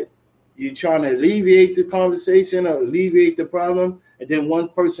here, you're trying to alleviate the conversation or alleviate the problem, and then one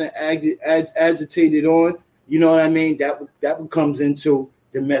person agitated on, you know what I mean? That comes into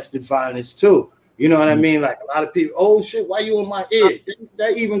domestic violence too. You know what I mean? Like a lot of people, oh shit, why you in my ear?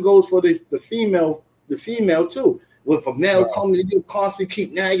 That even goes for the female too. With a male coming to you, constantly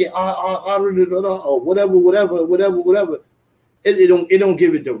keep nagging, or whatever. It don't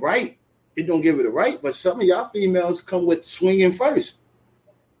give it the right. It don't give it the right. But some of y'all females come with swinging first.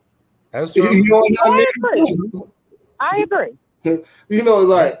 That's true. You know what I mean? I agree. You know,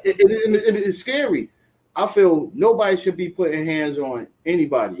 like it is scary. I feel nobody should be putting hands on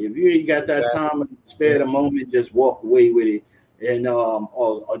anybody. If you ain't got that time and spare the moment, just walk away with it and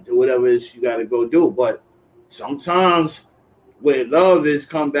or do whatever it is you got to go do. But sometimes where love is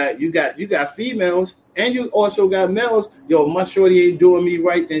come back, you got females and you also got males. Yo, my shorty ain't doing me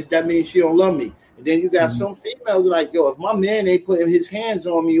right, then that means she don't love me. And then you got some females like, yo, if my man ain't putting his hands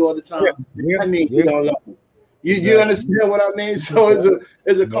on me all the time, I mean he don't love me. You understand what I mean? So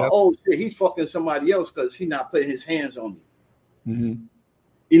it's a oh shit, he's fucking somebody else because he's not putting his hands on me. Mm-hmm.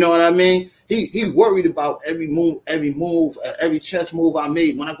 You know what I mean? He worried about every move, every chess move I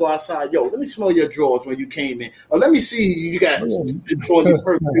made when I go outside. Yo, let me smell your drawers when you came in, or let me see you got on your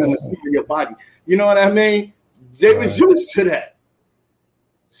perfume and smell your body. You know what I mean? They was used to that.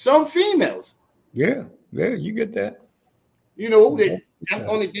 Some females. Yeah, you get that. You know, that's the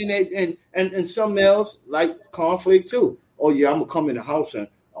only thing and some males like conflict too. Oh yeah, I'm gonna come in the house and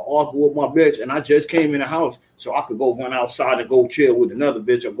argue with my bitch, and I just came in the house so I could go run outside and go chill with another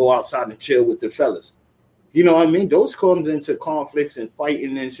bitch or go outside and chill with the fellas. You know what I mean? Those comes into conflicts and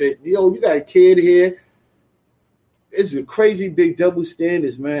fighting and shit. Yo, you got a kid here. It's a crazy big double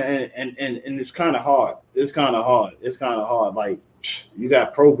standards, man, and it's kind of hard. It's kind of hard. Like you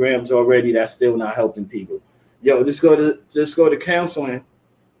got programs already that's still not helping people. Yo, just go to counseling,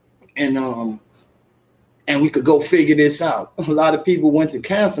 and we could go figure this out. A lot of people went to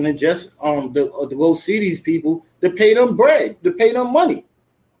counseling just to go see these people to pay them bread, to pay them money.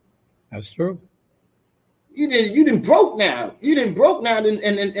 That's true. You didn't broke now. You didn't broke now,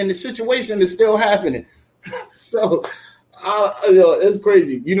 and the situation is still happening. So, it's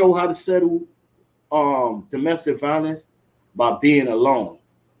crazy. You know how to settle domestic violence? By being alone.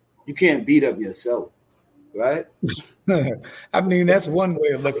 You can't beat up yourself, right? I mean, that's one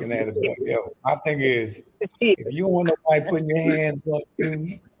way of looking at it. But, yo, my thing is, if you don't want nobody putting your hands on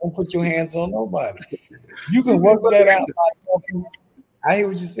you, don't put your hands on nobody. You can work that out by talking. I hear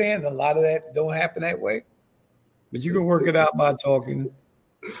what you're saying. A lot of that don't happen that way, but you can work it out by talking.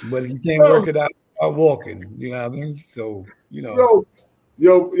 But if you can't work it out by walking, you know what I mean? So, you know.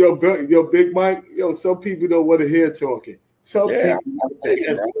 Yo, Big Mike, some people don't want to hear talking. Some people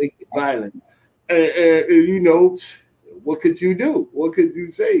escalate violence. And you know, what could you do? What could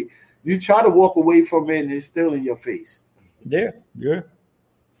you say? You try to walk away from it and it's still in your face. Yeah. You're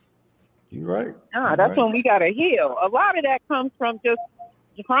right. That's when we got to heal. A lot of that comes from just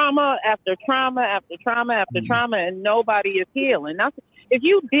trauma after trauma after trauma after trauma, and nobody is healing. That's, if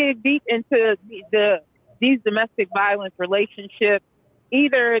you dig deep into these domestic violence relationships,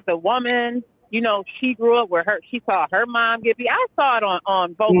 either the woman, you know, she grew up where she saw her mom get beat. I saw it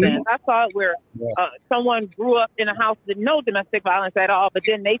on both ends. I saw it where someone grew up in a house with no domestic violence at all, but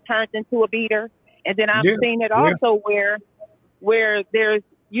then they turned into a beater. And then I've seen it also where there's,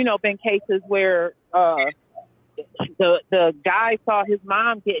 you know, been cases where the guy saw his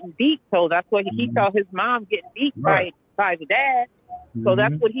mom getting beat, so that's what he saw his mom getting beat by the dad. So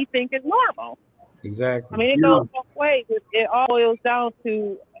that's what he thinks is normal. Exactly. I mean, it goes both ways. It all boils down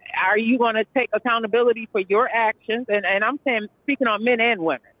to, are you going to take accountability for your actions? And I'm saying, speaking on men and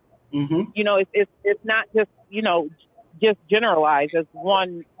women, you know, it's not just, you know, just generalized as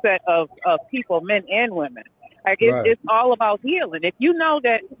one set of people, men and women. Like it's all about healing. If you know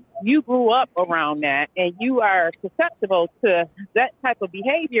that you grew up around that and you are susceptible to that type of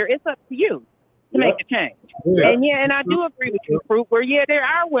behavior, it's up to you. to make a change. Yeah. And I do agree with you, Fruit, where, there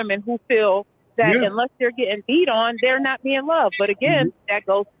are women who feel that unless they're getting beat on, they're not being loved. But again, that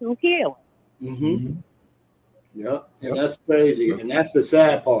goes through healing. Yep. And that's crazy. And that's the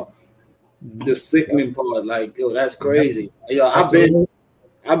sad part. The sickening part. Like, yo, that's crazy. Yo, I've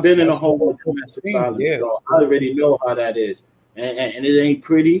been in a home of domestic violence, so I already know how that is. And it ain't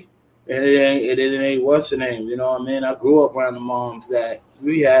pretty. And it ain't what's the name. You know what I mean? I grew up around the moms that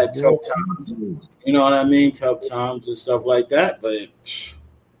we had tough times. You know what I mean? Tough times and stuff like that. But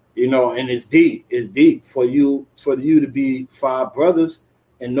you know, and it's deep. It's deep for you to be 5 brothers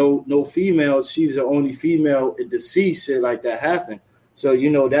and no females. She's the only female to see shit like that happen. So you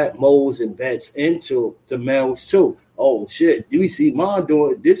know that molds and bets into the males too. Oh shit, we see mom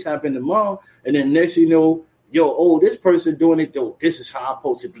doing this happened to mom, and then next you know, this person doing it though. This is how I'm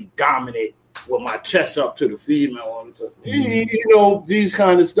supposed to be dominant with my chest up to the female all the time. You know, these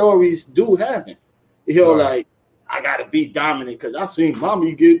kind of stories do happen. Like I gotta be dominant because I seen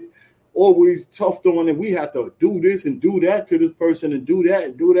mommy get always toughed on, and we have to do this and do that to this person and do that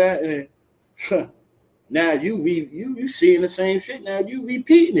and do that, and now you seeing the same shit. Now you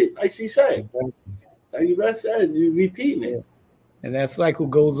repeating it, like she said. Like you guys said, you repeating it, and that cycle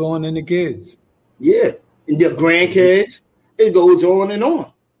goes on in the kids. Yeah, and their grandkids, it goes on and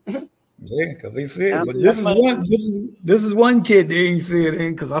on. Yeah, because they said, but this is one kid they ain't said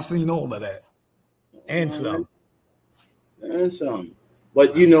in because I seen all of that and some. And some.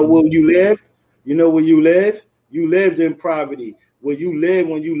 But you know where you lived? You know where you lived? You lived in poverty. Where you lived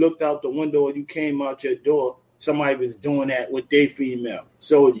when you looked out the window or you came out your door, somebody was doing that with their female.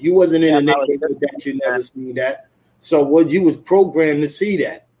 So you wasn't in a neighborhood that you never seen that. So what you was programmed to see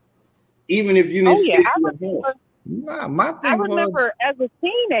that. Even if you didn't see it in your house. I remember as a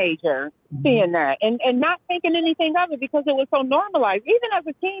teenager seeing that and not thinking anything of it because it was so normalized. Even as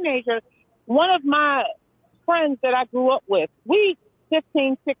a teenager, one of my friends that I grew up with, we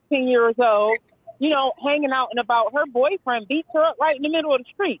 15, 16 years old, you know, hanging out and about, her boyfriend beats her up right in the middle of the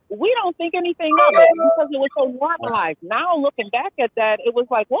street. We don't think anything of it because it was so normalized. Now looking back at that, it was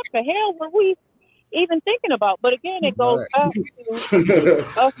like, what the hell were we even thinking about? But again, it goes back to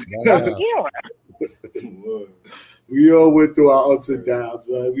us healing. We all went through our ups and downs,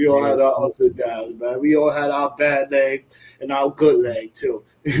 man. We all had our ups and downs, man. We all had our bad leg and our good leg too.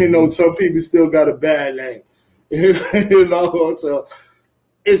 You know, some people still got a bad leg. You know, so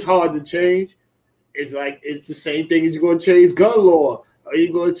it's hard to change. It's like it's the same thing as you're going to change gun law. Or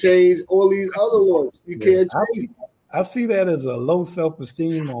you're going to change all these other laws. You can't change. I see that as a low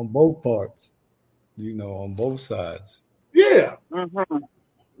self-esteem on both parts. You know, on both sides. Yeah.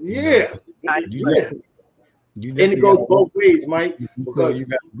 Yeah. And it goes both ways, Mike. Because one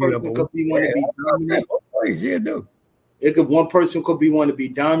person could be one to be dominant. One person could be one to be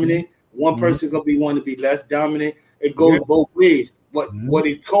dominant. One person could be one to be less dominant. It goes both ways. But what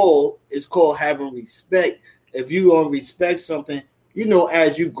it called is called having respect. If you don't respect something, you know,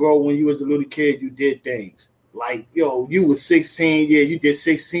 as you grow, when you was a little kid, you did things. Like, you was 16, you did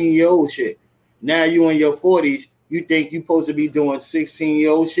 16-year-old shit. Now you in your 40s, you think you're supposed to be doing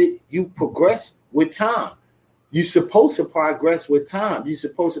 16-year-old shit. You progress with time. You're supposed to progress with time. You're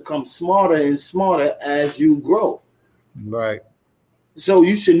supposed to come smarter and smarter as you grow. Right. So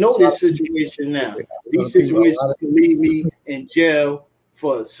you should know this situation now. These situations can leave me in jail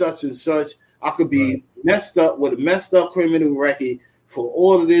for such and such. I could be messed up with a messed up criminal record for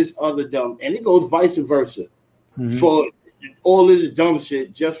all of this other dumb. And it goes vice versa. For all this dumb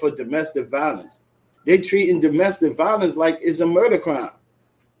shit just for domestic violence. They're treating domestic violence like it's a murder crime.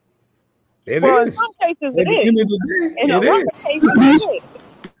 In some cases it is. In other cases it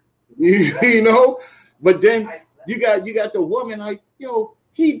is. You know? But then you got the woman like,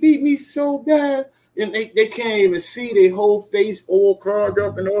 he beat me so bad. And they can't even see their whole face all curled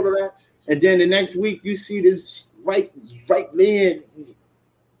up and all of that. And then the next week you see this right man,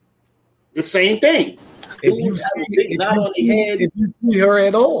 the same thing. If you see her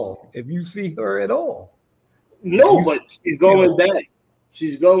at all. No, but she's going back.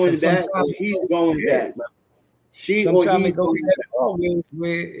 She's going back, or he's going back. Sometimes it goes back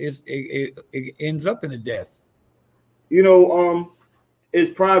where it ends up in a death. You know,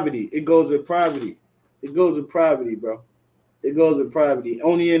 it's poverty. It goes with poverty. It goes with poverty, bro. It goes with poverty.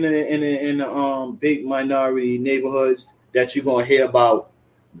 Only in the big minority neighborhoods that you're gonna hear about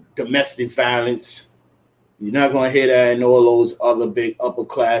domestic violence. You're not gonna hear that in all those other big upper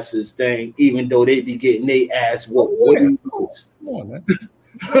classes thing, even though they be getting their ass whooped. Way worse.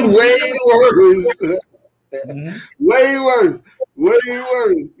 Way worse.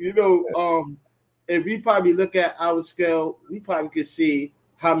 You know, if we probably look at our scale, we probably could see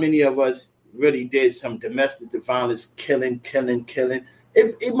how many of us really did some domestic violence, killing.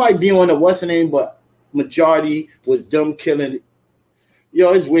 It might be on the what's the name, but majority was them killing.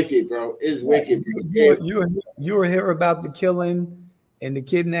 Yo, it's wicked, bro. It's wicked. You were here about the killing and the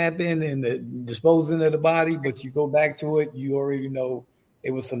kidnapping and the disposing of the body, but you go back to it, you already know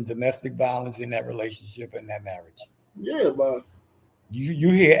it was some domestic violence in that relationship and that marriage. Yeah, but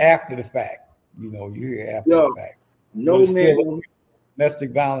you hear after the fact. You hear after the fact. No man,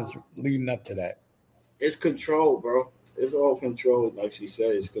 domestic violence leading up to that. It's control, bro. It's all control. Like she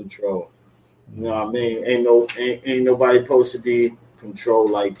said, it's control. You know what I mean? Ain't nobody supposed to be controlled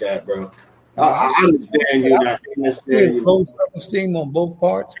like that, bro. I understand you. I understand you. Low self-esteem on both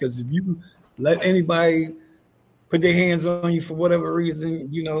parts, because if you let anybody put their hands on you for whatever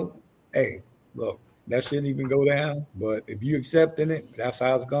reason, hey, look, that shouldn't even go down. But if you accepting it, that's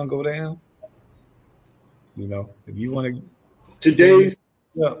how it's gonna go down. If you want to. Today's,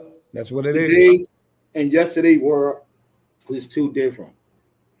 that's what it is. And yesterday world was too different.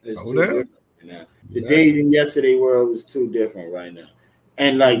 It's too different now. The days in yesterday world was too different right now.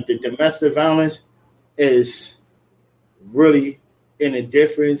 And like the domestic violence is really in a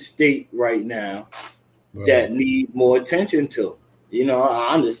different state right now that need more attention to.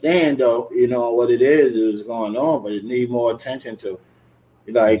 I understand though, what it is going on, but it need more attention to.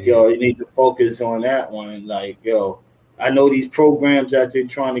 Like, you need to focus on that one. Like, I know these programs that they're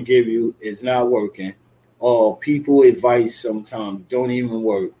trying to give you is not working, or people advice sometimes don't even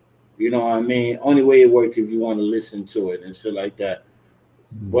work. You know what I mean? Only way it works if you want to listen to it and shit like that.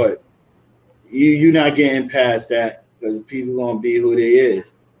 But you're not getting past that, because people gonna be who they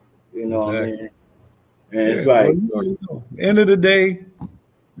is. You know what I mean? And it's like, end of the day,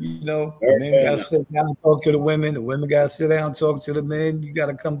 men gotta sit down and talk to the women. The women gotta sit down and talk to the men. You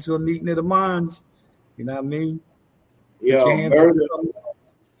gotta come to a meeting of the minds. You know what I mean? Put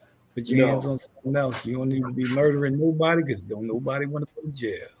your hands on something else. You don't need to be murdering nobody, because don't nobody want to go to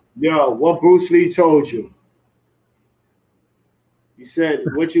jail. Yo, what Bruce Lee told you? He said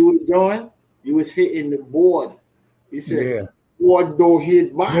what you was doing, you was hitting the board. He said, board don't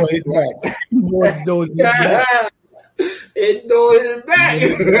hit back. Board don't hit back. It don't hit back.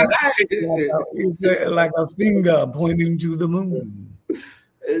 It's like a finger pointing to the moon.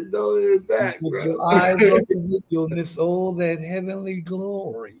 It don't hit back, bro. Your eyes open it, you'll miss all that heavenly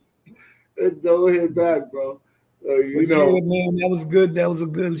glory. It don't hit back, bro. Man, that was good. That was a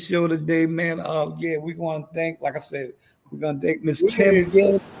good show today, man. We're going to thank, like I said, we're going to thank Miss Kim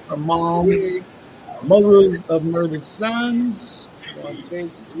again, her moms, mothers of murdered sons.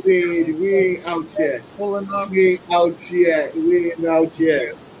 We ain't out yet. We ain't out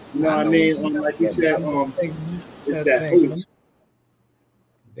yet. You know what I mean? Like you said, it's that host.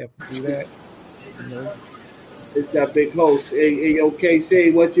 Definitely that. It's that big host. Hey, okay,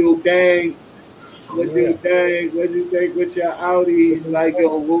 say what you think. What you think? What you think with your Audi? Like,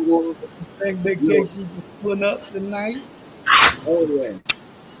 we'll think Big Casey pulling up tonight. Always.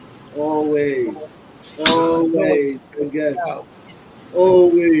 Again.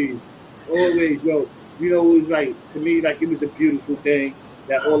 Always. Yo, it was like, to me, like, it was a beautiful thing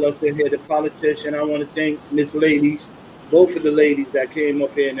that all us in here, the politician, I want to thank Miss Ladies, both of the ladies that came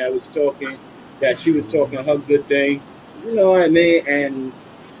up here and that was talking, that she was talking her good thing. You know what I mean? And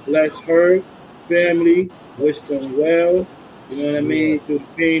bless her family, wish them well. You know what I mean? Through the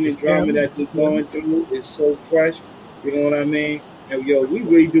pain and drama that they're going through, it's so fresh. You know what I mean? And we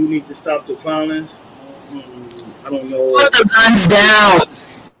really do need to stop the violence. I don't know. Put the guns down.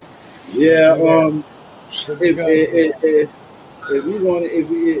 Yeah. If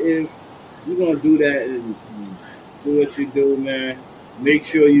you're gonna do that and do what you do, man, make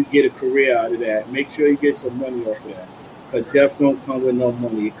sure you get a career out of that. Make sure you get some money off of that. Because death don't come with no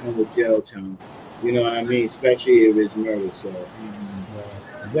money. It comes with jail time. You know what I mean? Especially if it's murder. So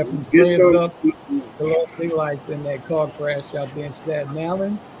definitely prayers up. The lost their life in that car crash out there in Staten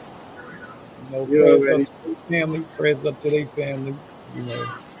Island. Prayers up to their family. Prayers up to their family.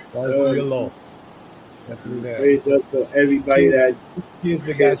 All for your law. Definitely that. Prayers up to everybody that kids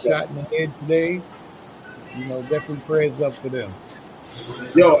that got shot in the head today. Definitely prayers up for them.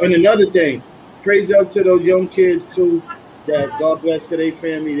 Yo, and another thing, praise up to those young kids too. That God bless to their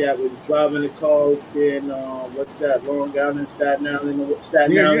family that was driving the cars in what's that, Long Island, Staten Island. And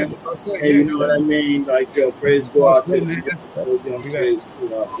you know what I mean? Like, yo, praise God to those young kids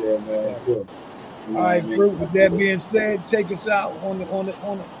too out there, man. Too. All right, Fruit. With that being said, take us out on the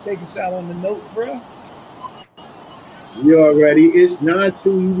note, bro. You already. It's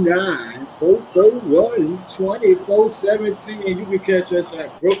 929-431-2417. You can catch us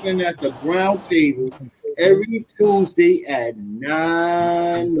at Brooklyn at the Brown Table every Tuesday at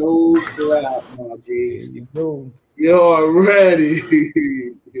 9 o'clock, my G. There you go. You're already.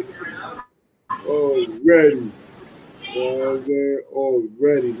 Already.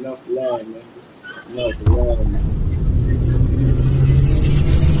 Already. Enough love, man. Enough love, man.